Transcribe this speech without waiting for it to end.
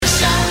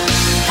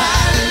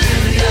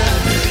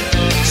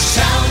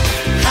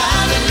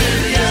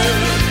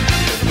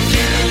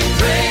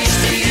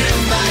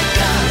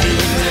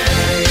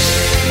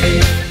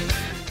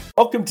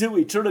Welcome to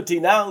Eternity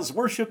Now's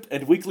worship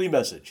and weekly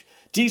message,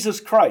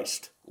 Jesus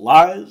Christ,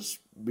 Lies,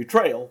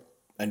 Betrayal,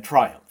 and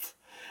Triumph.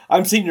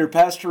 I'm Senior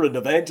Pastor and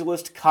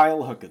Evangelist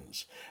Kyle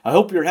Huckins. I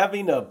hope you're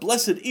having a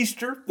blessed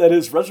Easter, that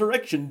is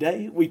Resurrection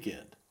Day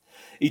weekend.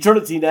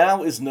 Eternity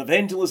Now is an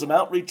evangelism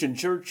outreach and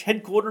church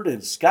headquartered in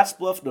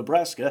Scottsbluff,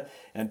 Nebraska,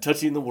 and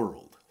touching the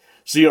world.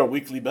 See our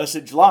weekly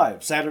message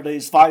live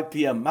Saturdays 5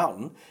 p.m.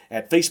 Mountain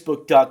at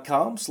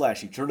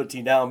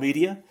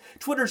facebook.com/EternityNowMedia,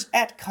 Twitter's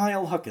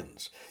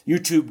 @KyleHuckins,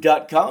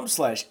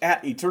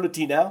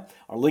 youtube.com/@EternityNow,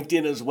 our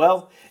LinkedIn as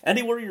well.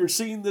 Anywhere you're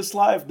seeing this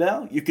live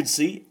now, you can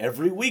see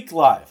every week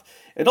live.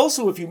 And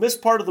also, if you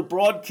missed part of the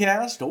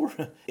broadcast or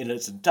in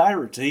its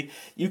entirety,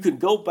 you can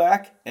go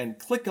back and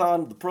click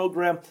on the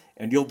program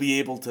and you'll be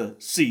able to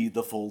see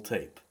the full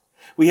tape.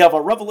 We have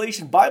our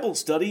Revelation Bible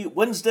study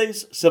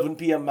Wednesdays, 7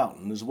 p.m.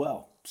 Mountain as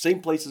well.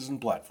 Same places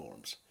and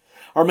platforms.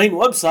 Our main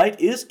website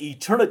is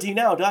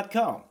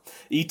eternitynow.com,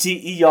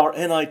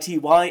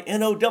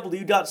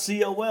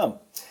 ETERNITYNOW.com.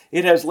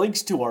 It has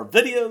links to our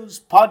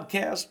videos,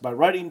 podcasts, by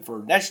writing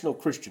for national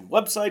Christian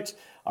websites,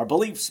 our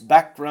beliefs,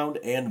 background,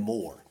 and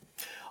more.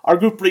 Our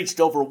group reached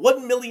over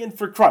 1 million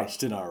for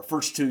Christ in our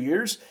first 2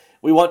 years.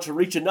 We want to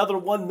reach another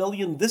 1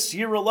 million this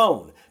year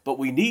alone, but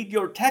we need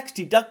your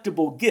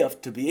tax-deductible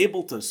gift to be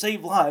able to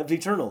save lives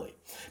eternally.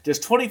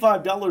 Just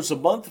 $25 a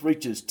month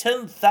reaches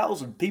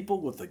 10,000 people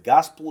with the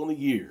gospel in a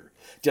year.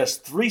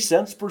 Just 3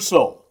 cents per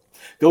soul.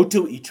 Go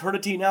to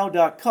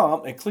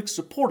eternitynow.com and click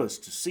Support Us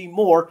to see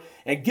more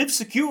and give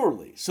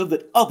securely so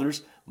that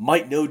others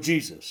might know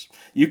Jesus.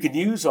 You can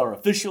use our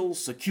official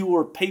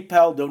secure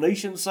PayPal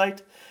donation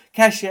site,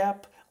 Cash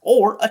App,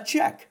 or a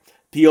check.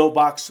 P.O.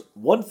 Box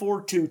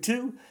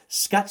 1422,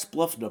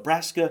 Scottsbluff,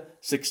 Nebraska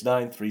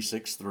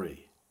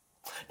 69363.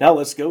 Now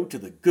let's go to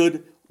the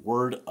good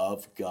Word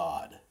of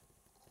God.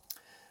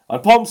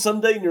 On Palm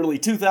Sunday, nearly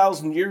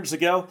 2,000 years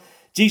ago,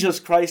 Jesus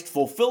Christ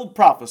fulfilled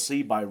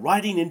prophecy by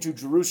riding into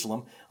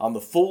Jerusalem on the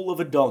foal of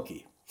a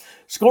donkey.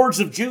 Scores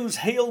of Jews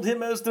hailed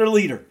him as their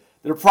leader,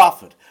 their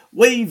prophet,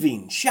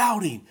 waving,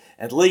 shouting,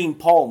 and laying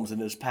palms in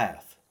his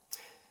path.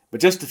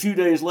 But just a few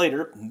days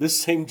later, this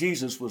same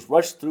Jesus was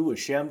rushed through a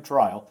sham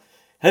trial,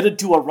 headed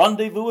to a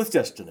rendezvous with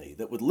destiny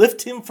that would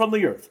lift him from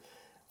the earth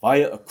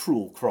via a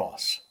cruel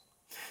cross.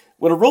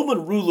 When a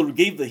Roman ruler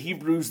gave the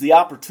Hebrews the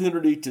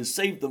opportunity to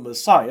save the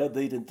Messiah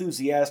they'd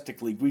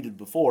enthusiastically greeted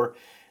before,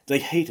 they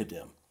hated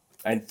him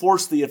and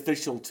forced the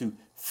official to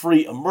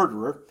free a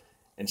murderer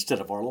instead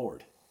of our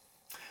Lord.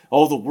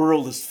 Oh, the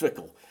world is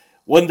fickle.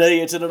 One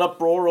day it's in an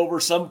uproar over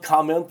some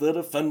comment that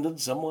offended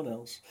someone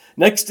else.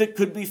 Next it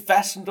could be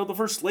fastened to the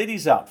First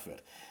Lady's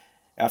outfit.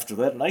 After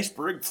that, an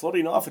iceberg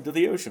floating off into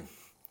the ocean.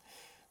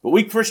 But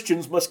we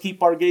Christians must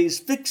keep our gaze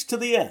fixed to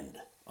the end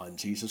on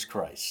Jesus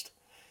Christ.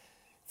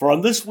 For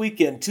on this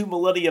weekend, 2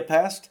 millennia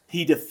past,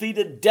 he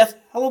defeated death,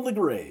 hell, and the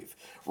grave,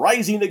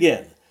 rising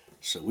again,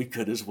 so we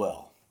could as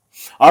well.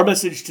 Our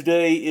message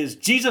today is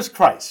Jesus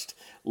Christ,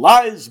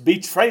 Lies,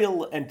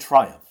 Betrayal, and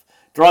Triumph,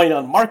 drawing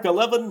on Mark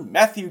 11,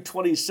 Matthew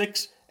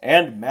 26,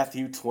 and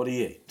Matthew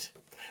 28.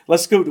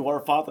 Let's go to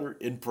our Father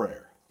in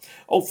prayer.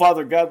 Oh,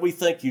 Father God, we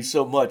thank you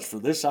so much for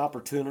this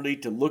opportunity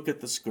to look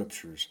at the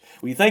Scriptures.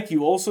 We thank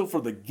you also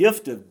for the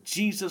gift of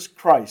Jesus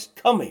Christ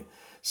coming,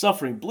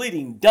 suffering,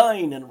 bleeding,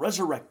 dying, and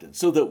resurrected,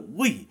 so that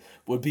we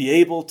would be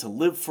able to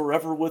live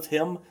forever with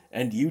him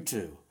and you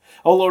too.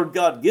 Oh, Lord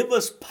God, give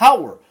us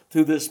power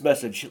through this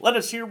message. Let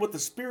us hear what the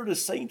Spirit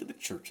is saying to the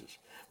churches.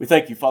 We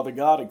thank you, Father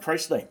God, in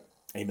Christ's name.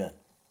 Amen.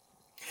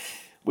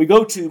 We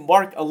go to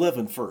Mark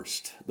 11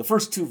 first, the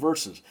first 2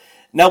 verses.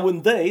 Now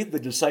when they, the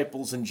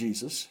disciples and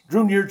Jesus,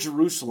 drew near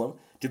Jerusalem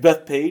to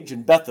Bethphage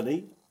and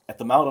Bethany at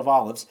the Mount of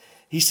Olives,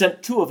 he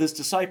sent 2 of his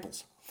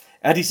disciples.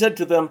 And he said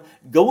to them,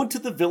 Go into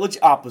the village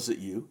opposite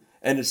you,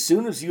 and as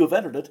soon as you have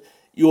entered it,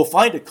 you will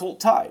find a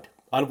colt tied,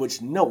 on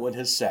which no one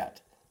has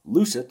sat.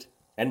 Loose it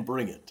and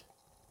bring it.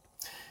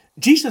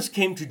 Jesus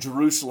came to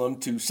Jerusalem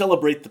to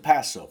celebrate the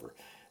Passover,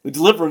 the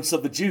deliverance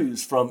of the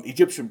Jews from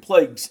Egyptian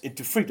plagues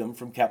into freedom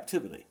from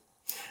captivity.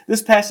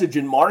 This passage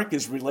in Mark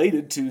is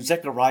related to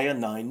Zechariah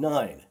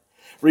 9:9.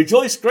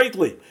 Rejoice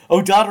greatly,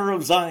 O daughter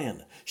of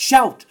Zion.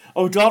 Shout,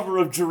 O daughter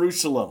of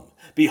Jerusalem.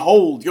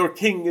 Behold, your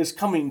king is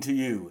coming to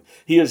you.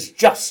 He is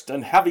just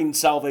and having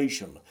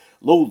salvation,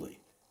 lowly,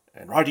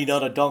 and riding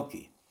on a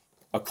donkey,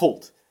 a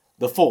colt,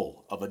 the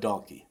foal of a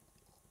donkey.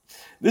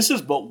 This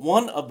is but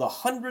one of the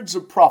hundreds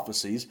of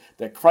prophecies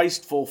that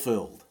Christ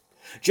fulfilled.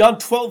 John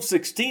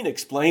 12:16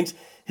 explains,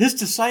 his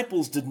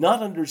disciples did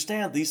not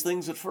understand these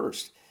things at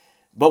first.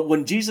 But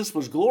when Jesus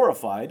was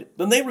glorified,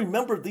 then they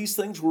remembered these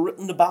things were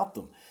written about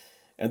them,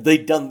 and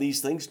they'd done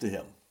these things to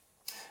him.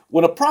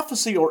 When a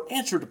prophecy or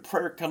answer to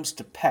prayer comes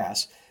to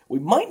pass, we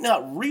might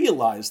not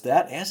realize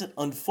that as it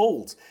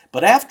unfolds,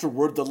 but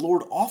afterward the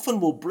Lord often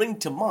will bring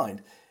to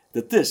mind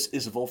that this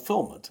is a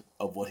fulfillment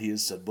of what he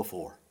has said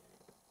before.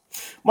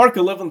 Mark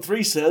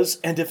 11:3 says,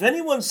 And if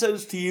anyone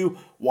says to you,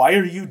 Why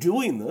are you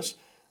doing this?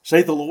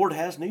 Say the Lord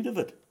has need of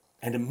it,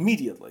 and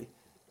immediately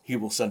he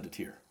will send it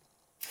here.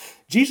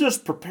 Jesus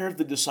prepared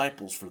the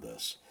disciples for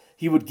this.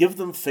 he would give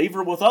them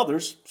favor with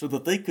others so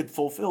that they could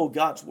fulfill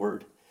God's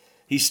word.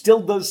 He still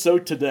does so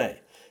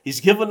today. He's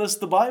given us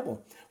the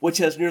Bible, which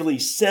has nearly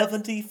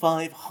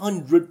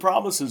 7,500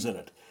 promises in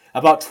it,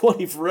 about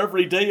 20 for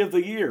every day of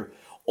the year,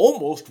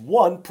 almost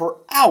one per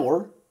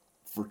hour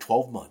for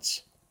 12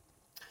 months.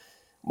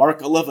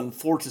 Mark 11,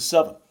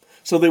 4-7.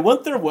 So they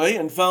went their way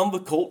and found the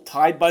colt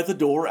tied by the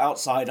door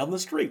outside on the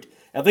street,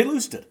 and they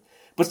loosed it.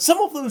 But some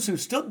of those who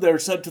stood there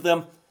said to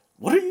them,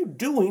 "What are you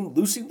doing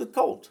loosing the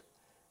colt?"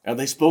 And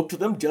they spoke to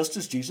them just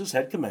as Jesus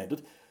had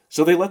commanded,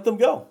 so they let them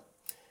go.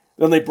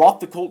 Then they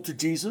brought the colt to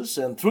Jesus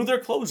and threw their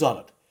clothes on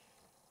it,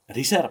 and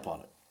he sat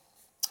upon it.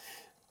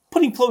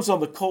 Putting clothes on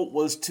the colt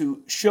was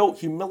to show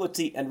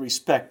humility and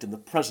respect in the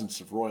presence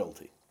of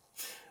royalty.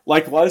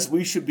 Likewise,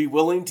 we should be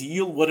willing to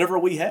yield whatever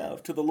we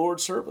have to the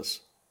Lord's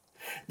service.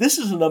 This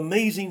is an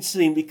amazing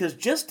scene because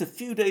just a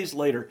few days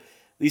later,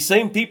 these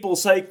same people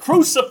say,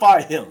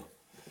 "Crucify him."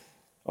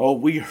 Oh,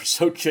 we are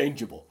so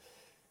changeable,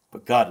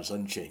 but God is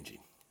unchanging.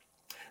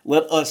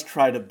 Let us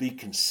try to be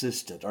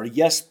consistent. Our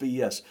yes be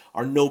yes,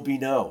 our no be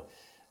no,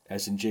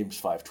 as in James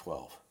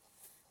 5:12.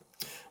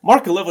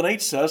 Mark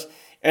 11:8 says,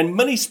 "And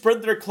many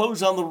spread their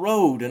clothes on the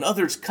road, and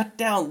others cut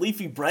down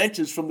leafy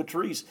branches from the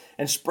trees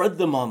and spread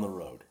them on the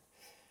road."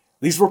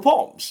 These were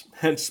palms,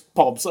 hence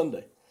Palm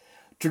Sunday.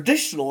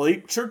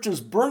 Traditionally,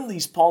 churches burn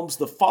these palms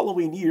the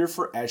following year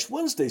for Ash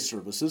Wednesday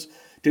services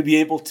to be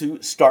able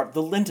to start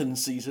the Lenten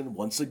season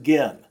once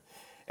again.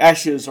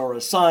 Ashes are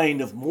a sign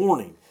of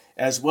mourning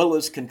as well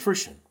as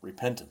contrition,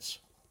 repentance.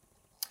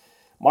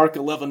 Mark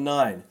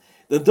 11:9.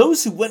 Then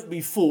those who went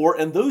before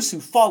and those who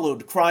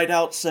followed cried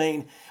out,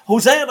 saying,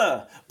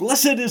 "Hosanna!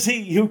 Blessed is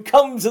he who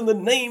comes in the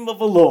name of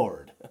the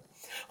Lord."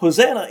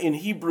 Hosanna in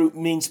Hebrew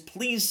means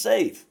please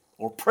save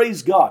or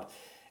praise God,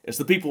 as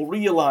the people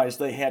realized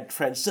they had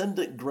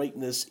transcendent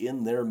greatness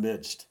in their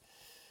midst.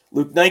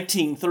 Luke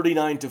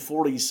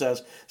 19:39-40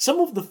 says, "Some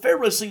of the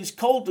Pharisees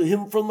called to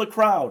him from the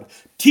crowd,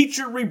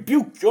 'Teacher,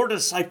 rebuke your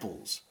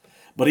disciples.'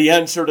 But he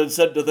answered and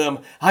said to them,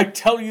 'I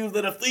tell you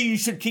that if these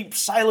should keep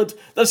silent,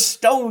 the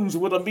stones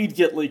would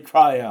immediately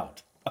cry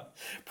out.'"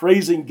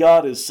 Praising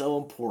God is so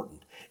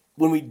important.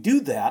 When we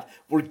do that,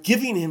 we're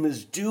giving him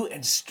his due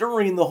and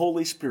stirring the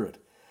Holy Spirit,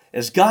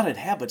 as God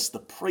inhabits the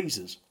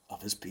praises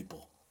of his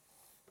people.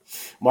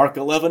 Mark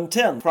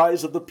 11:10,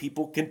 cries of the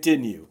people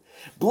continue.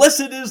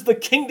 "Blessed is the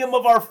kingdom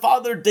of our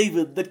father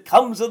David that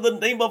comes in the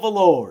name of the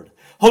Lord.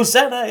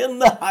 Hosanna in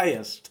the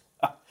highest."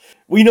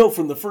 We know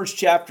from the first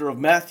chapter of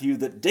Matthew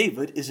that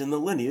David is in the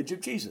lineage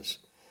of Jesus.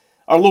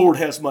 Our Lord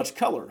has much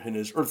color in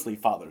his earthly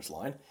father's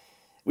line.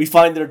 We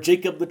find there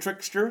Jacob the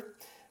trickster,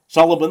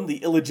 Solomon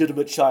the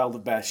illegitimate child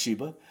of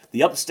Bathsheba,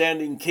 the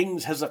upstanding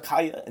kings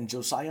Hezekiah and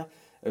Josiah,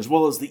 as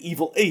well as the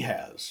evil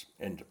Ahaz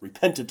and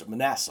repentant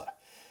Manasseh.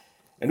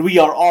 And we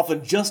are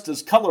often just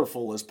as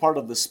colorful as part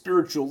of the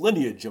spiritual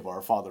lineage of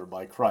our Father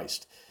by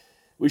Christ.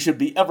 We should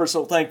be ever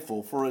so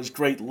thankful for his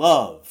great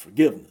love,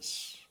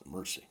 forgiveness, and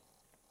mercy.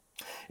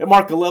 In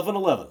Mark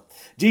 11:11,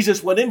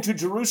 Jesus went into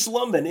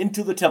Jerusalem and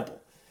into the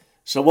temple.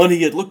 So when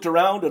he had looked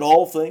around at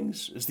all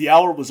things, as the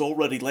hour was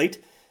already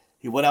late,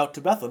 he went out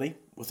to Bethany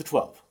with the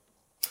 12.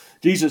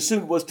 Jesus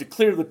soon was to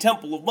clear the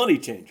temple of money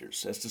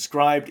changers, as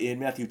described in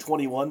Matthew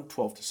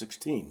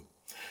 21:12-16.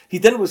 He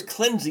then was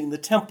cleansing the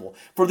temple,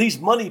 for these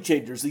money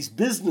changers, these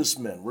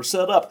businessmen, were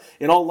set up,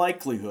 in all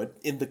likelihood,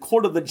 in the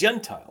court of the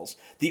Gentiles,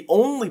 the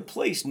only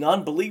place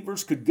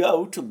non-believers could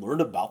go to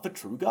learn about the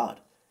true God.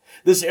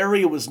 This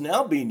area was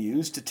now being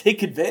used to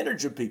take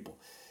advantage of people,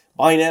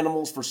 buying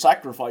animals for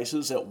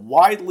sacrifices at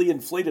widely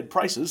inflated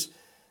prices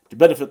to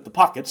benefit the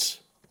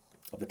pockets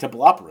of the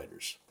temple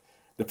operators.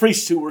 The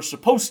priests who were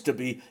supposed to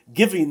be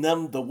giving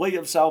them the way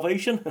of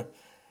salvation,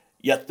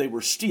 yet they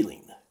were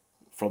stealing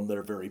from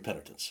their very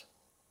penitence.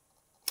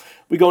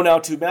 We go now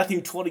to Matthew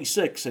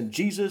 26 and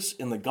Jesus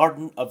in the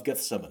Garden of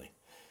Gethsemane.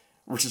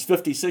 Verses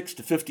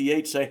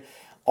 56-58 say,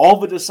 "All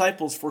the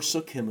disciples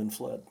forsook him and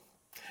fled.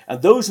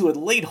 And those who had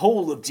laid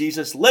hold of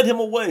Jesus led him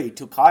away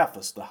to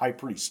Caiaphas the high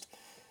priest,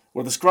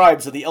 where the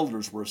scribes and the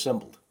elders were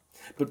assembled.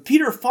 But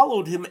Peter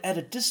followed him at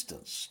a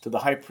distance to the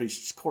high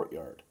priest's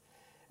courtyard,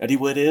 and he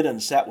went in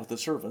and sat with the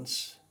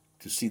servants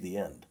to see the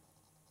end."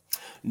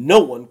 No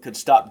one could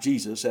stop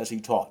Jesus as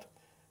he taught.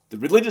 The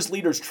religious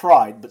leaders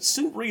tried, but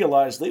soon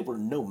realized they were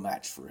no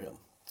match for him.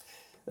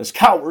 As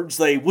cowards,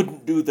 they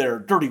wouldn't do their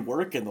dirty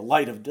work in the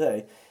light of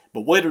day,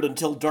 but waited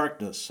until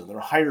darkness and their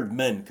hired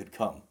men could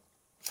come.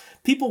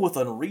 People with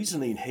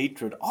unreasoning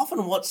hatred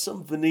often want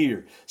some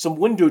veneer, some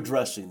window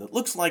dressing that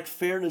looks like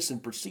fairness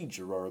and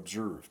procedure are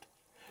observed.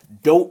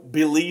 Don't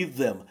believe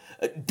them.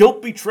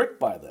 Don't be tricked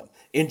by them.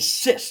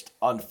 Insist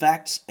on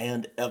facts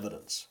and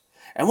evidence.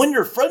 And when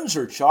your friends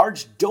are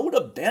charged, don't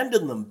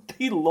abandon them.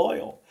 Be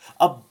loyal.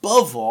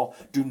 Above all,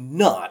 do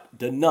not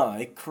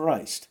deny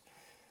Christ.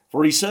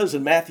 For he says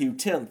in Matthew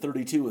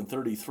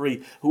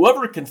 10:32-33,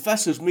 "Whoever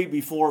confesses me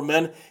before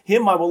men,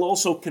 him I will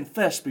also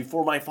confess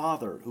before my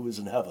Father who is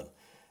in heaven.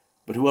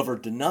 But whoever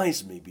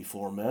denies me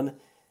before men,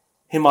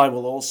 him I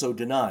will also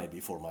deny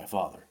before my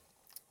Father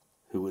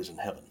who is in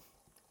heaven."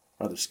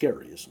 Rather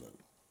scary, isn't it?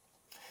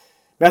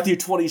 Matthew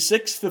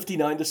 26,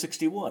 59 to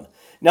 61.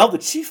 Now the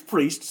chief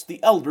priests, the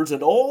elders,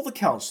 and all the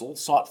council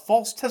sought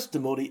false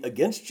testimony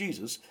against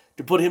Jesus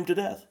to put him to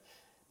death,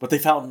 but they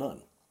found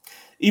none.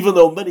 Even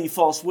though many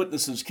false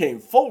witnesses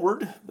came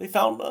forward, they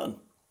found none.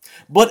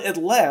 But at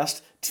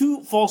last,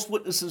 2 false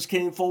witnesses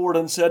came forward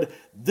and said,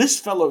 "This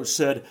fellow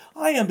said,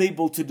 I am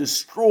able to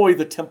destroy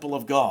the temple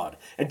of God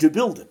and to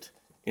build it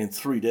in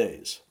 3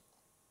 days."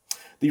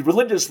 The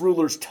religious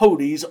rulers'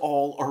 toadies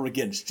all are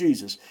against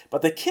Jesus,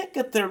 but they can't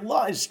get their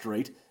lies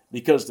straight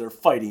because they're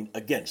fighting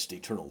against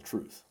eternal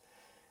truth.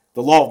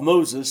 The law of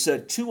Moses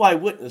said 2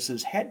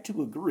 eyewitnesses had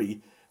to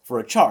agree for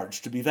a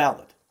charge to be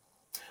valid.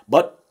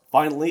 But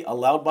finally,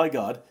 allowed by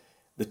God,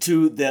 the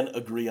 2 then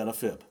agree on a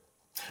fib.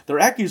 Their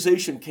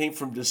accusation came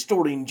from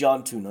distorting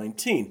John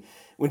 2:19,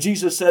 when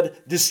Jesus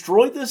said,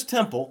 "Destroy this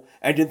temple,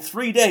 and in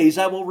 3 days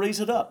I will raise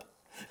it up,"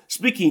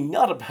 speaking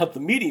not about the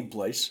meeting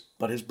place,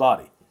 but his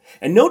body.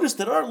 And notice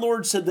that our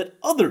Lord said that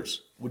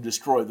others would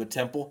destroy the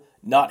temple,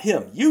 not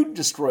him. "You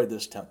destroy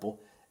this temple,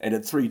 and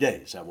in 3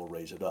 days I will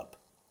raise it up."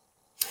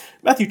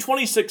 Matthew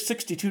 26,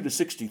 62 to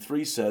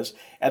 63 says,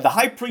 "And the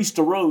high priest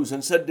arose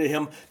and said to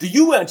him, 'Do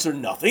you answer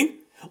nothing?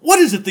 What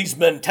is it these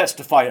men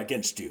testify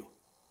against you?'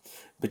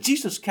 But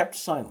Jesus kept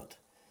silent.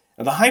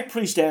 And the high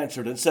priest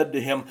answered and said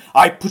to him,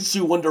 'I put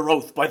you under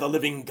oath by the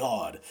living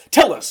God.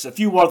 Tell us if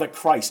you are the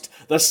Christ,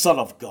 the Son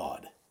of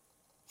God.'"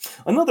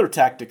 Another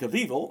tactic of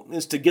evil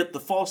is to get the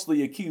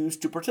falsely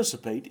accused to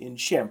participate in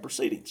sham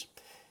proceedings.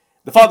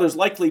 The father's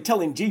likely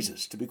telling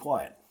Jesus to be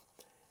quiet.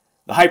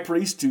 The high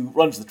priest who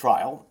runs the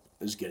trial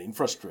is getting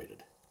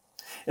frustrated.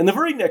 In the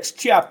very next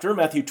chapter,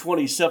 Matthew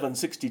 27,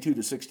 62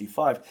 to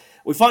 65,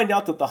 we find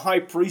out that the high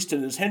priest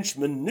and his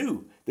henchmen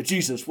knew that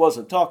Jesus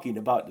wasn't talking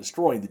about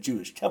destroying the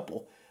Jewish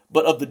temple,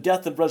 but of the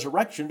death and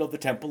resurrection of the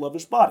temple of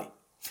his body.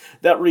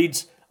 That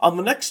reads, "On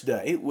the next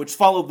day, which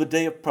followed the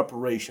day of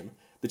preparation,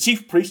 the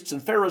chief priests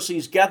and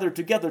Pharisees gathered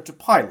together to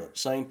Pilate,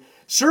 saying,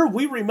 'Sir,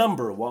 we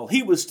remember, while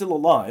he was still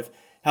alive,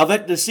 how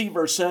that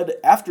deceiver said,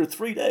 After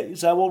 3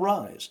 days I will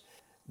rise.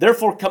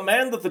 Therefore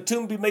command that the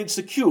tomb be made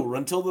secure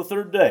until the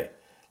 3rd day,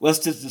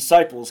 lest his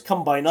disciples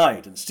come by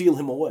night and steal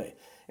him away,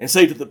 and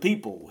say to the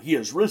people, He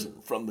has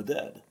risen from the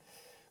dead.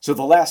 So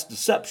the last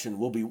deception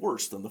will be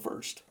worse than the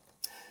first.'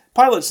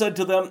 Pilate said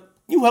to them,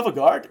 'You have a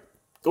guard.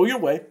 Go your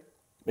way.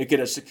 Make it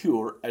as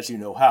secure as you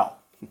know how.'"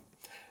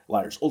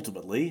 Liars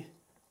ultimately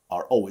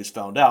are always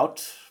found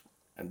out,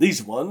 and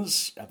these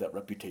ones have that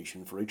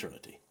reputation for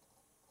eternity.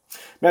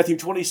 Matthew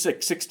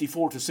 26,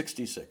 64 to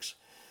 66.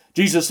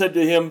 Jesus said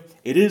to him,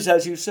 "It is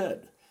as you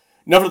said.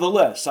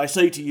 Nevertheless, I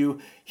say to you,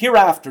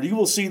 hereafter you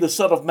will see the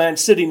Son of Man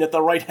sitting at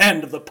the right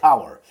hand of the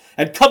power,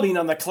 and coming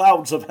on the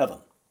clouds of heaven."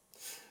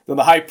 Then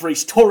the high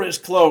priest tore his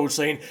clothes,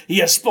 saying, "He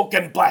has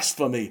spoken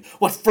blasphemy.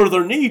 What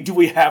further need do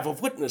we have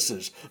of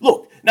witnesses?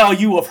 Look, now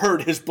you have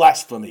heard his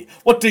blasphemy.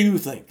 What do you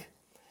think?"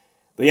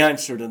 They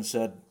answered and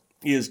said,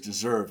 "He is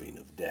deserving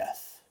of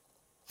death."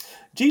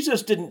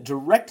 Jesus didn't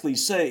directly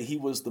say he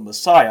was the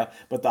Messiah,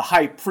 but the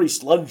high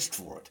priest lunged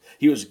for it.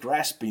 He was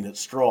grasping at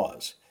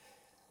straws.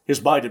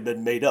 His mind had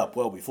been made up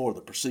well before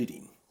the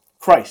proceeding.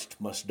 Christ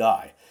must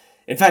die.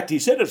 In fact, he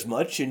said as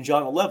much in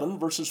John 11,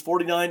 verses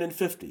 49 and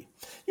 50.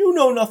 "You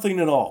know nothing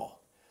at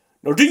all,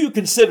 nor do you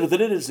consider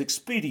that it is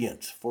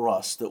expedient for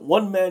us that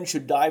one man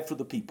should die for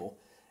the people,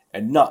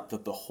 and not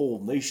that the whole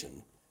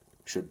nation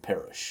should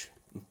perish."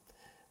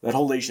 That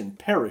whole nation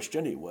perished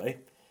anyway,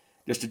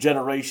 just a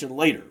generation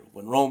later,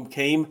 when Rome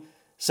came,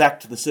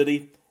 sacked the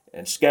city,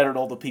 and scattered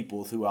all the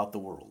people throughout the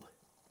world.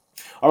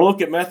 Our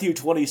look at Matthew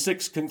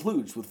 26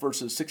 concludes with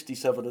verses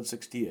 67 and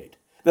 68.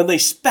 "Then they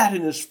spat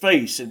in his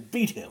face and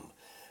beat him.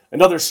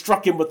 And others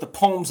struck him with the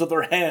palms of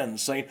their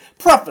hands, saying,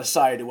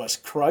 'Prophesy to us,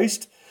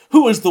 Christ.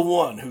 Who is the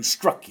one who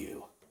struck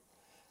you?'"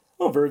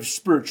 Well, very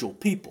spiritual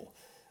people,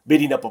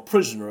 beating up a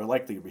prisoner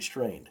likely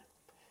restrained.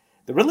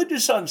 The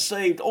religious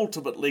unsaved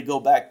ultimately go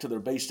back to their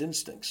base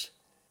instincts.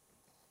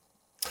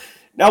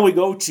 Now we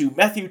go to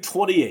Matthew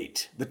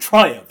 28, the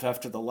triumph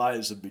after the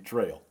lies of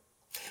betrayal.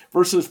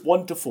 Verses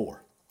 1 to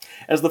 4.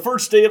 "As the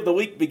first day of the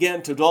week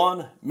began to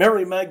dawn,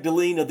 Mary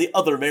Magdalene and the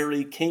other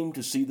Mary came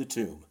to see the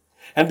tomb.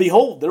 And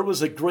behold, there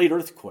was a great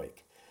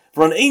earthquake.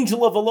 For an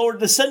angel of the Lord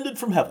descended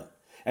from heaven,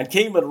 and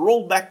came and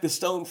rolled back the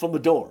stone from the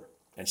door,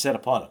 and sat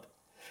upon it.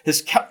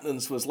 His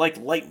countenance was like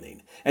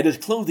lightning, and his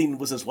clothing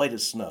was as white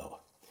as snow.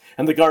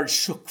 And the guards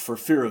shook for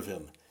fear of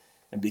him,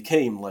 and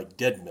became like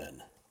dead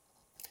men.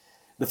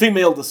 The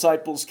female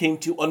disciples came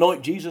to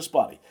anoint Jesus'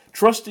 body,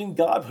 trusting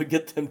God would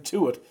get them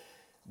to it,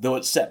 though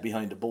it sat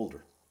behind a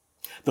boulder.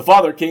 The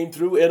Father came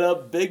through in a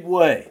big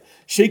way,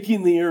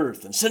 shaking the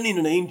earth and sending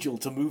an angel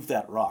to move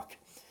that rock.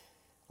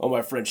 Oh,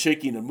 my friend,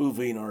 shaking and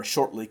moving are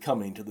shortly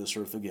coming to this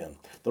earth again.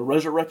 The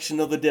resurrection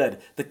of the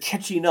dead, the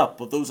catching up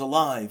of those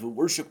alive who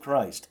worship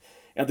Christ,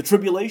 and the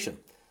tribulation,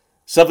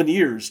 7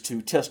 years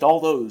to test all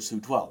those who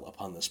dwell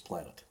upon this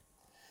planet.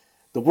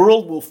 The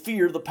world will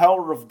fear the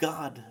power of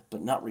God,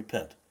 but not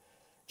repent,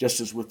 just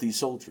as with these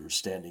soldiers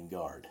standing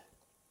guard.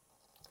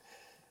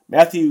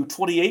 Matthew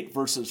 28,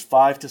 verses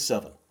 5 to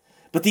 7.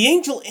 "But the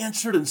angel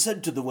answered and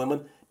said to the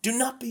women, 'Do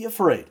not be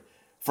afraid,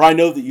 For I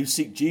know that you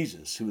seek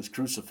Jesus, who was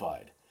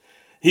crucified.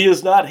 He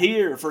is not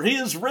here, for he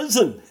is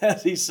risen,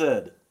 as he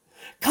said.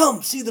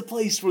 Come, see the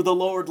place where the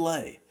Lord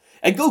lay,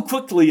 and go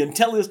quickly and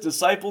tell his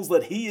disciples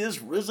that he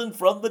is risen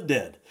from the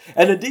dead.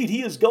 And indeed,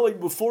 he is going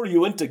before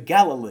you into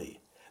Galilee.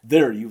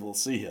 There you will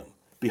see him.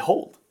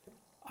 Behold,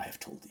 I have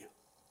told you.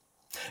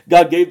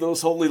 God gave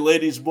those holy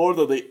ladies more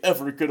than they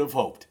ever could have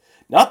hoped.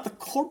 Not the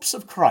corpse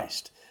of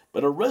Christ,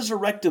 but a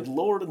resurrected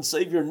Lord and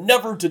Savior,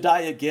 never to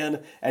die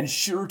again, and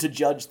sure to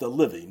judge the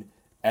living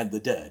and the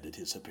dead at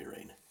his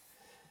appearing.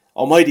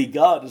 Almighty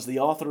God is the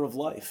author of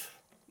life.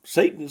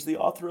 Satan is the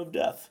author of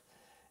death.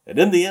 And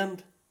in the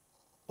end,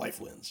 life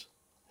wins.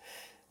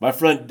 My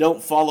friend,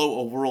 don't follow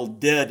a world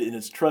dead in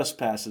its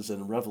trespasses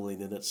and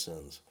reveling in its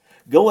sins.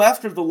 Go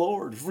after the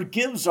Lord, who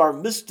forgives our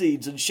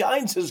misdeeds and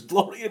shines his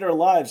glory in our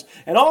lives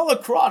and all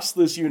across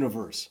this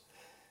universe.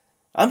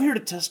 I'm here to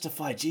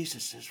testify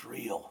Jesus is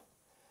real.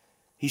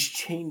 He's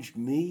changed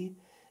me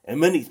and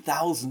many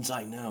thousands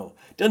I know,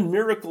 done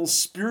miracles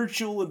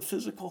spiritual and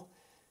physical,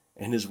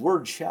 and his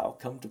word shall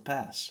come to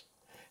pass.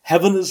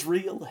 Heaven is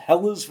real,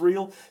 hell is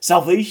real,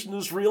 salvation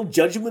is real,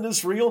 judgment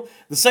is real,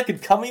 the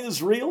second coming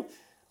is real,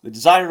 the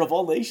desire of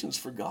all nations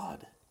for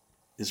God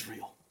is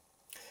real.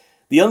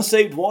 The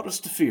unsaved want us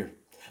to fear,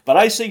 but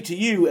I say to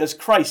you as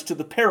Christ to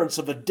the parents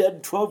of a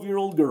dead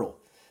 12-year-old girl,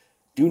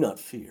 do not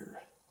fear,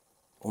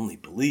 only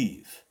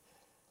believe,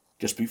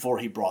 just before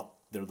he brought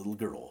their little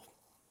girl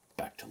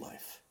back to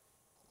life.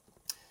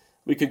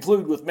 We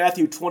conclude with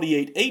Matthew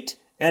 28:8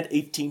 and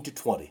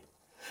 18-20.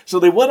 So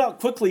they went out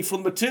quickly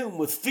from the tomb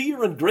with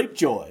fear and great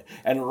joy,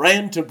 and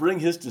ran to bring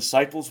his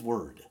disciples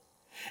word.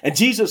 And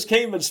Jesus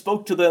came and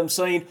spoke to them,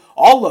 saying,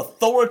 all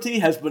authority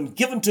has been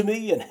given to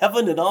me in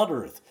heaven and on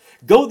earth.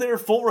 Go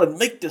therefore and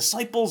make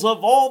disciples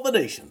of all the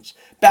nations,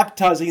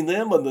 baptizing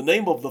them in the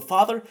name of the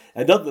Father,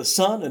 and of the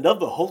Son, and of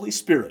the Holy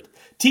Spirit,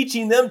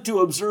 teaching them to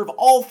observe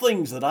all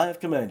things that I have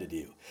commanded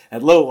you.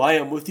 And lo, I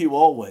am with you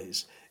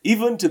always,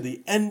 even to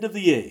the end of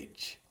the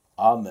age.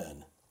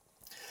 Amen.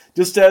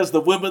 Just as the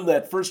women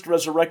that first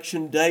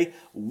resurrection day,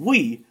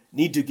 we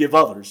need to give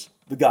others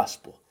the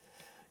gospel.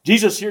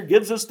 Jesus here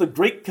gives us the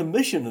Great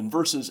Commission in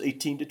verses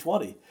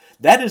 18-20.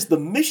 That is the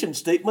mission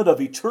statement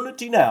of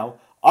Eternity Now,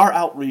 our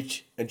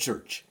outreach and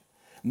church.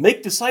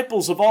 Make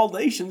disciples of all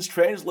nations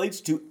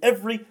translates to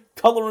every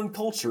color and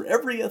culture,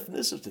 every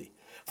ethnicity.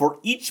 For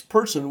each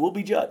person will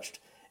be judged,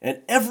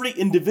 and every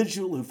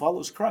individual who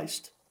follows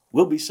Christ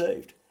will be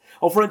saved.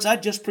 Oh, friends, I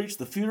just preached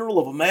the funeral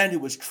of a man who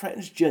was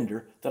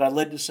transgender that I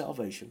led to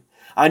salvation.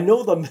 I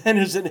know the man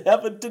is in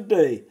heaven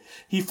today.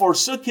 He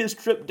forsook his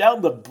trip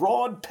down the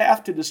broad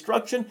path to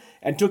destruction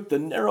and took the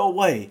narrow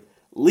way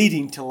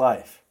leading to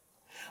life.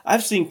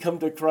 I've seen come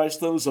to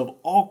Christ those of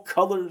all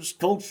colors,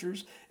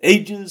 cultures,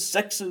 ages,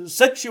 sexes,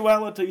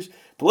 sexualities,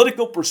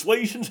 political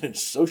persuasions, and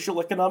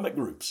social economic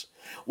groups.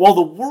 While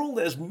the world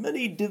has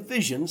many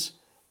divisions,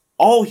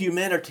 all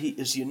humanity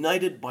is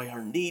united by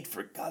our need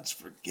for God's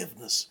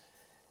forgiveness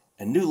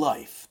and new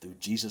life through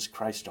Jesus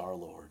Christ our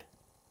Lord.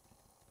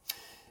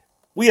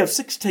 We have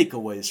 6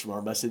 takeaways from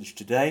our message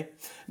today.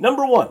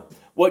 Number 1,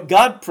 what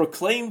God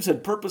proclaims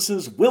and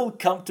purposes will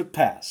come to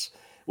pass.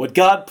 What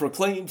God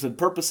proclaims and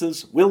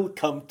purposes will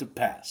come to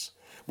pass.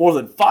 More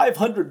than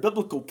 500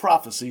 biblical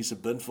prophecies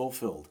have been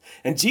fulfilled,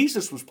 and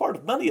Jesus was part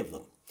of many of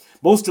them.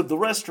 Most of the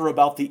rest are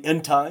about the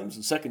end times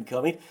and second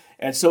coming,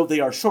 and so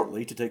they are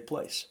shortly to take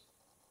place.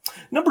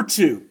 Number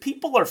 2,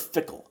 people are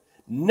fickle.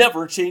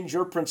 Never change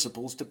your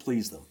principles to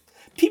please them.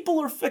 People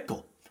are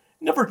fickle.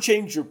 Never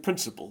change your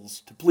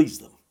principles to please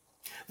them.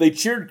 They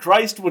cheered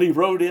Christ when he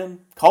rode in,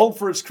 called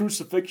for his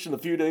crucifixion a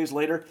few days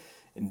later,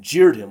 and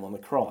jeered him on the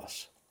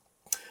cross.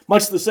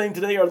 Much the same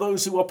today are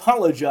those who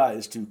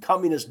apologize to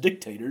communist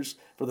dictators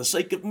for the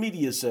sake of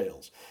media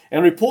sales,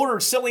 and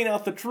reporters selling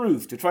out the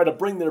truth to try to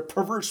bring their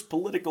perverse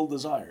political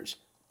desires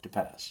to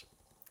pass.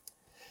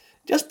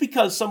 Just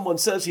because someone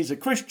says he's a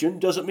Christian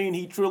doesn't mean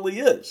he truly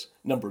is,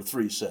 number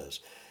 3 says.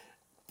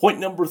 Point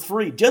number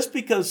 3, just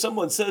because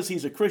someone says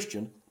he's a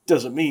Christian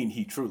doesn't mean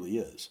he truly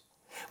is.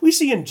 We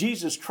see in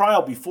Jesus'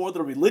 trial before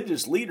the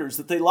religious leaders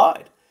that they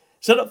lied,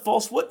 set up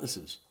false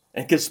witnesses,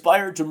 and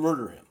conspired to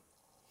murder him.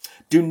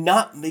 Do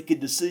not make a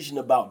decision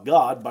about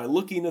God by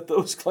looking at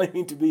those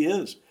claiming to be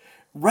his.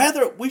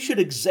 Rather, we should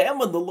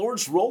examine the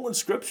Lord's role in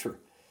Scripture.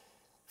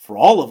 For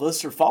all of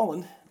us are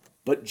fallen,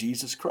 but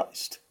Jesus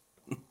Christ.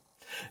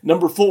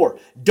 Number 4,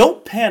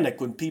 don't panic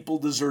when people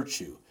desert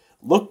you.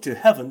 Look to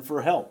heaven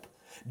for help.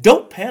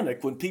 Don't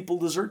panic when people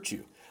desert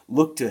you.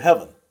 Look to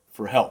heaven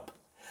for help.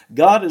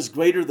 God is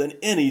greater than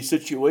any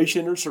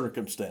situation or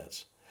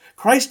circumstance.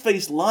 Christ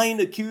faced lying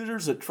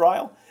accusers at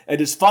trial and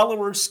his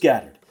followers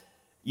scattered,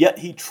 yet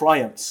he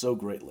triumphed so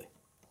greatly.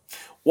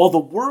 While the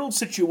world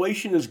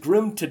situation is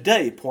grim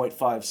today, point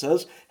 5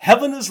 says,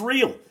 heaven is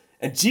real,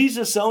 and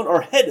Jesus' own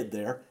are headed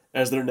there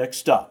as their next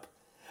stop.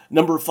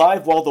 Number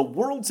 5, while the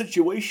world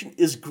situation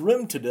is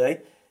grim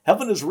today,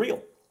 heaven is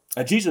real,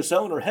 and Jesus'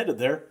 own are headed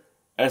there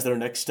as their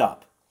next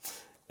stop.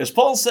 As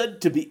Paul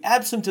said, to be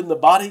absent in the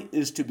body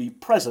is to be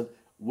present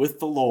with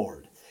the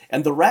Lord.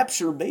 And the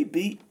rapture may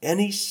be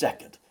any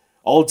second.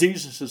 All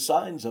Jesus'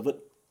 signs of it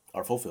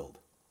are fulfilled.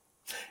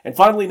 And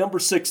finally, number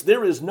 6,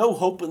 there is no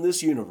hope in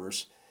this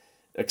universe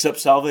except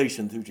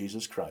salvation through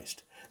Jesus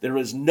Christ. There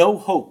is no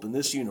hope in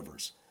this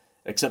universe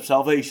except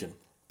salvation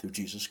through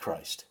Jesus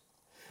Christ.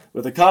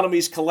 With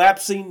economies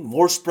collapsing,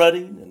 war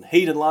spreading, and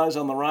hate and lies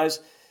on the rise,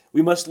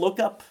 we must look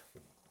up,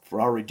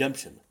 for our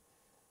redemption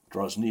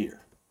draws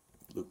near.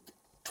 Luke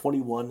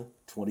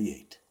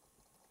 21:28.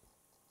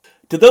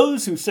 To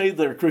those who say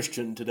they're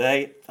Christian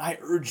today, I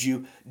urge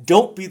you,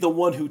 don't be the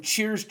one who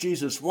cheers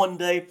Jesus one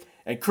day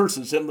and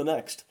curses him the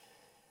next.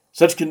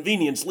 Such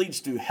convenience leads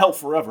to hell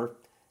forever,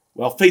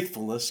 while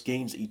faithfulness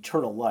gains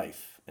eternal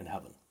life in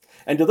heaven.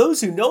 And to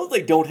those who know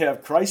they don't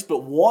have Christ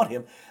but want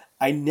him,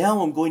 I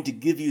now am going to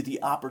give you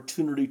the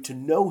opportunity to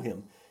know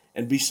him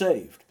and be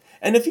saved.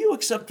 And if you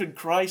accepted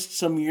Christ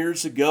some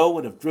years ago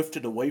and have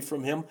drifted away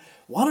from him,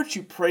 why don't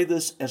you pray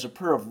this as a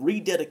prayer of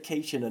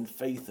rededication and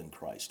faith in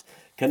Christ?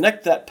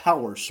 Connect that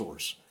power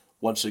source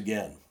once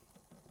again.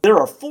 There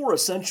are 4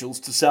 essentials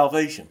to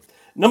salvation.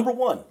 Number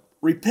 1,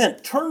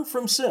 repent, turn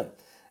from sin,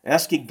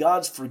 asking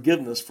God's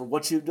forgiveness for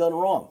what you've done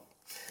wrong.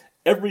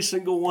 Every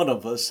single one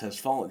of us has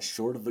fallen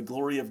short of the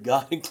glory of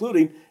God,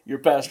 including your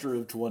pastor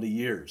of 20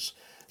 years.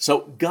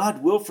 So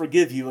God will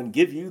forgive you and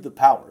give you the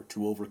power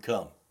to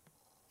overcome.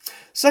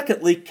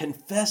 Secondly,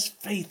 confess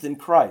faith in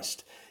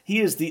Christ. He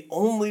is the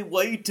only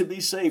way to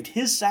be saved.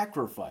 His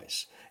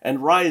sacrifice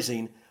and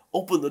rising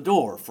open the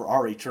door for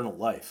our eternal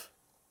life.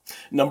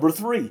 Number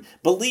 3,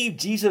 believe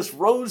Jesus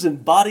rose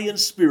in body and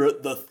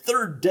spirit the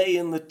 3rd day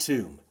in the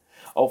tomb.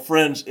 Oh,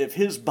 friends, if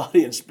his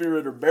body and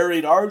spirit are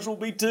buried, ours will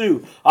be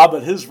too.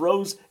 But his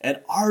rose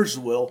and ours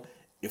will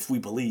if we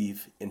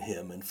believe in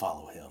him and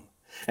follow him.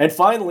 And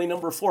finally,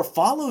 number 4,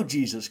 follow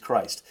Jesus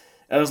Christ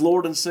as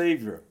Lord and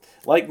Savior.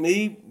 Like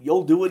me,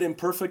 you'll do it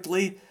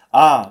imperfectly.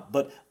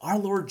 But our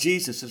Lord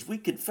Jesus, as we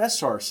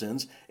confess our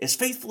sins, is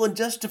faithful and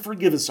just to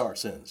forgive us our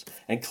sins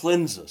and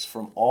cleanse us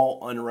from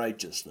all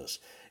unrighteousness.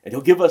 And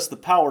he'll give us the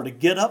power to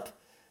get up,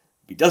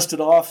 be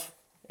dusted off,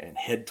 and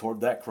head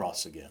toward that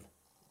cross again.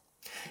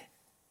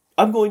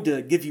 I'm going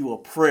to give you a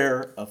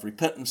prayer of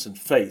repentance and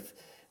faith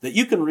that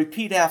you can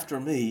repeat after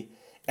me.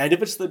 And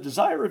if it's the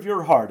desire of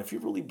your heart, if you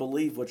really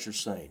believe what you're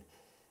saying,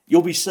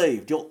 you'll be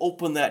saved. You'll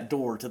open that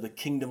door to the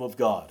kingdom of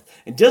God.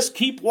 And just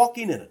keep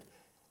walking in it,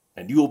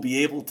 and you will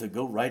be able to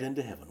go right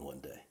into heaven one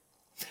day.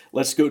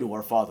 Let's go to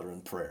our Father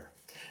in prayer.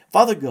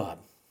 Father God,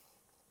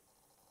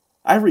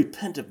 I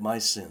repent of my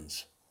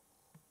sins.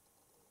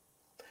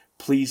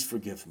 Please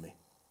forgive me.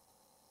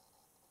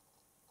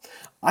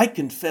 I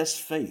confess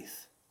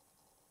faith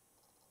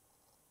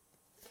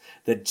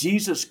that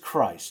Jesus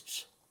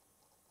Christ's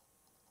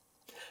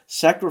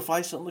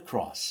sacrifice on the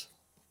cross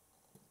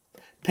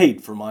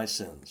paid for my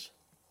sins.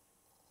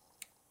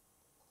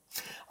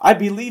 I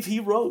believe he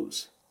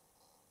rose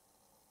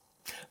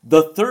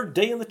the 3rd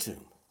day in the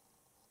tomb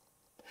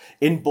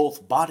in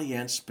both body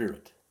and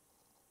spirit.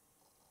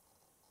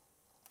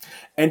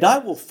 And I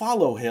will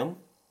follow him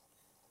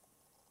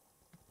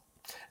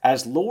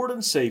as Lord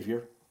and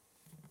Savior,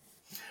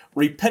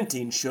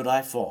 repenting should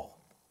I fall.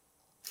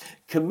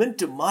 Come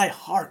into my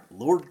heart,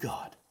 Lord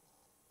God,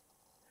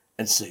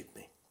 and save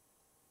me.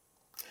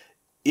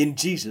 In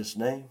Jesus'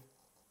 name,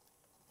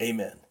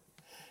 amen.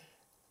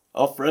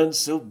 Oh, friends,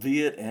 so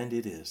be it, and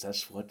it is.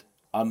 That's what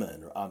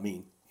amen, or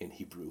amin in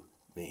Hebrew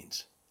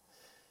means.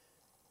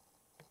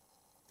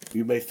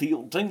 You may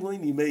feel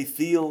tingling. You may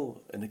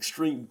feel an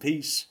extreme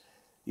peace.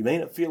 You may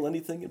not feel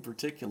anything in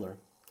particular.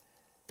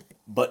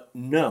 But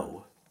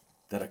know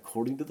that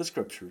according to the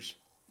Scriptures,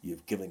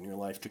 you've given your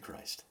life to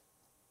Christ.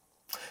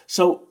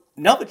 So,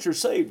 now that you're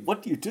saved,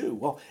 what do?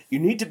 Well, you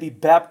need to be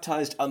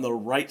baptized on the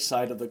right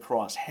side of the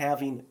cross,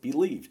 having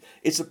believed.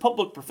 It's a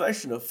public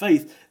profession of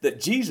faith that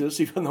Jesus,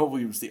 even though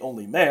he was the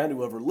only man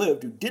who ever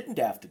lived who didn't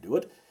have to do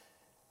it,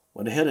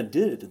 went ahead and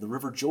did it in the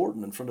River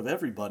Jordan in front of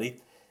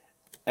everybody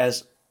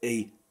as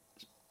a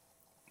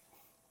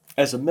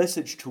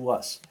message to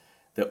us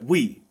that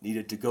we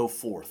needed to go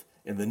forth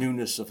in the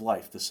newness of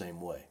life the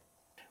same way.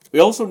 We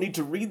also need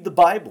to read the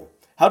Bible.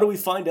 How do we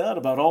find out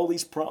about all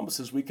these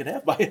promises we can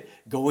have? By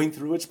going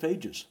through its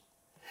pages.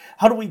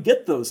 How do we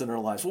get those in our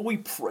lives? Well, we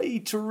pray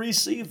to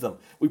receive them.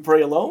 We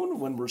pray alone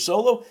when we're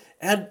solo,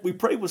 and we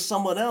pray with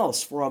someone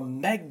else for a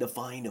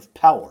magnifying of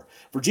power.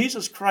 For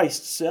Jesus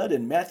Christ said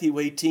in Matthew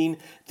 18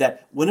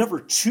 that whenever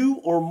 2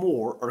 or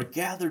more are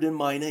gathered in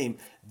my name,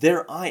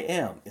 there I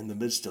am in the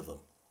midst of them.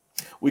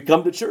 We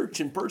come to church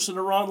in person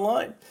or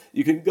online.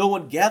 You can go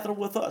and gather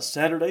with us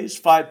Saturdays,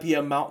 5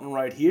 p.m. Mountain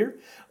right here.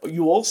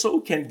 You also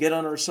can get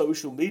on our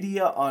social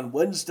media on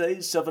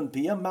Wednesdays, 7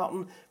 p.m.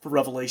 Mountain for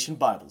Revelation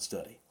Bible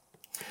Study.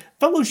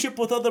 Fellowship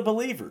with other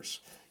believers.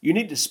 You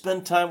need to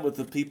spend time with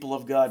the people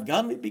of God.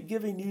 God may be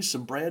giving you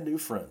some brand new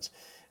friends.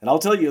 And I'll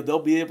tell you, they'll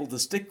be able to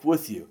stick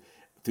with you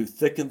through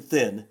thick and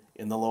thin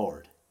in the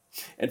Lord.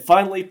 And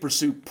finally,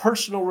 pursue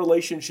personal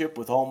relationship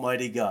with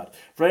Almighty God.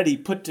 Friend, He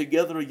put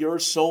together your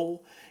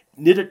soul,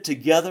 knit it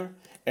together,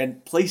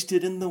 and placed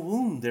it in the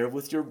womb there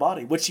with your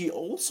body, which He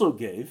also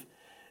gave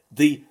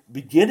the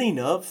beginning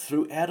of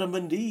through Adam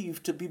and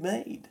Eve to be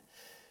made.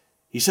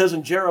 He says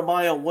in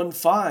Jeremiah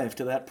 1:5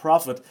 to that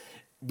prophet,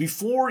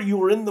 "Before you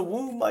were in the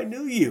womb, I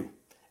knew you,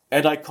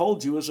 and I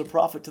called you as a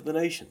prophet to the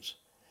nations."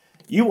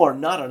 You are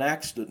not an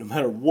accident no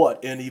matter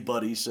what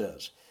anybody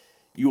says.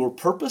 You are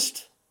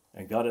purposed,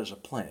 and God has a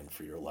plan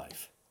for your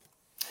life.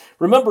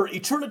 Remember,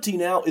 Eternity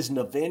Now is an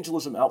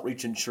evangelism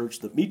outreach and church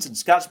that meets in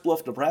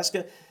Scottsbluff,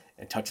 Nebraska,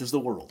 and touches the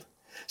world.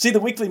 See the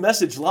weekly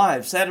message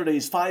live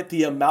Saturdays 5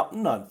 p.m.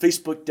 Mountain on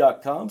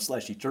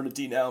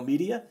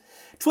Facebook.com/EternityNowMedia,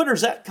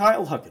 Twitter's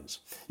 @Kyle Huckins,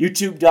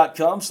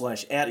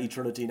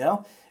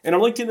 YouTube.com/@EternityNow, and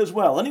our LinkedIn as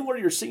well. Anywhere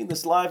you're seeing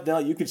this live now,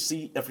 you can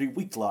see every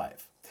week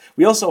live.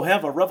 We also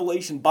have a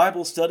Revelation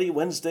Bible study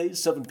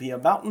Wednesdays, 7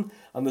 p.m. Mountain,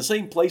 on the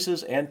same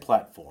places and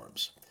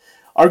platforms.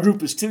 Our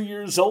group is 2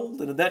 years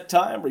old, and at that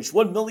time reached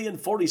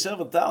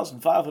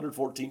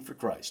 1,047,514 for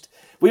Christ.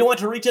 We want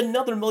to reach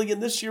another million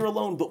this year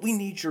alone, but we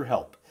need your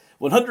help.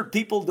 100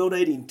 people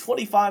donating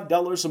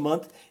 $25 a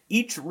month,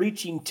 each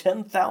reaching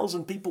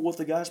 10,000 people with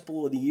the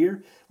gospel in a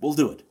year, will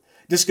do it.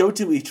 Just go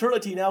to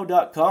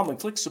eternitynow.com and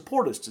click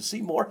Support Us to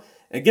see more,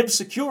 and give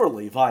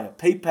securely via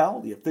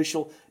PayPal, the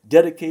official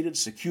dedicated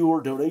secure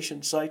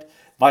donation site,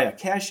 via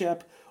Cash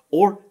App,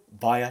 or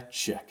via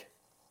check.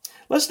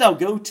 Let's now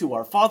go to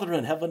our Father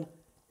in heaven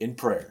in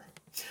prayer.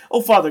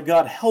 Oh, Father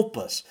God, help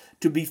us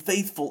to be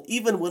faithful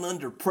even when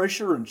under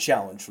pressure and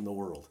challenge from the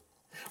world.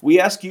 We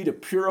ask you to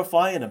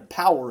purify and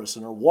empower us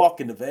in our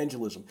walk in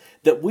evangelism,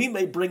 that we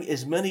may bring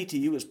as many to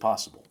you as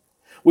possible.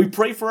 We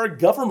pray for our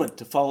government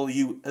to follow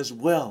you as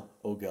well,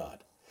 O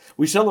God.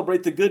 We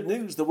celebrate the good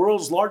news, the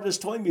world's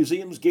largest toy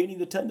museum is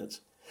gaining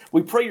attendance.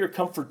 We pray your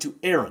comfort to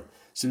Aaron,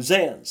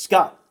 Suzanne,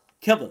 Scott,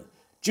 Kevin,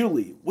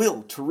 Julie,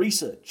 Will,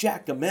 Teresa,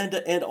 Jack,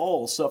 Amanda, and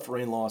all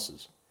suffering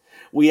losses.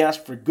 We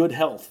ask for good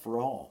health for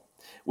all.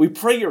 We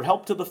pray your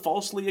help to the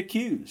falsely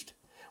accused.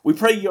 We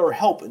pray your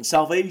help and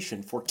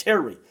salvation for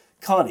Terry,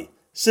 Connie,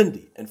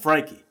 Cindy, and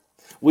Frankie.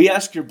 We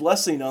ask your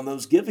blessing on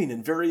those giving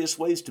in various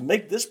ways to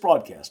make this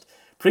broadcast,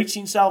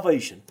 Preaching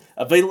Salvation,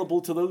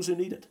 available to those who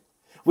need it.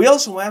 We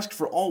also ask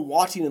for all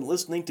watching and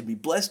listening to be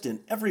blessed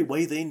in every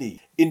way they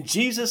need. In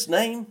Jesus'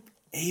 name,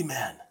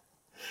 amen.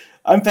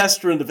 I'm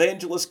Pastor and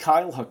Evangelist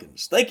Kyle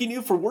Huckins, thanking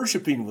you for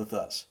worshiping with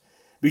us.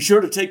 Be sure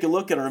to take a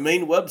look at our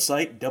main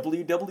website,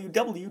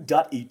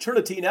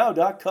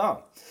 www.eternitynow.com,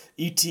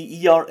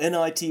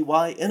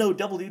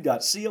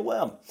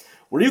 ETERNITYNOW.com,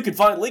 where you can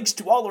find links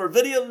to all our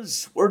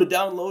videos, where to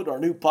download our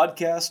new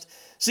podcast,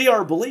 see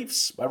our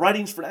beliefs, my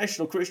writings for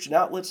national Christian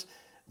outlets,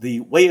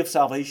 the way of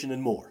salvation,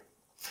 and more.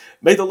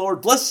 May the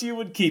Lord bless you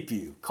and keep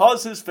you,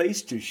 cause his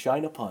face to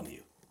shine upon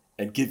you,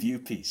 and give you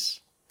peace.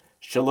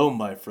 Shalom,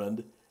 my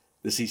friend,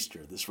 this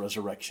Easter, this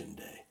resurrection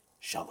day.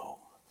 Shalom.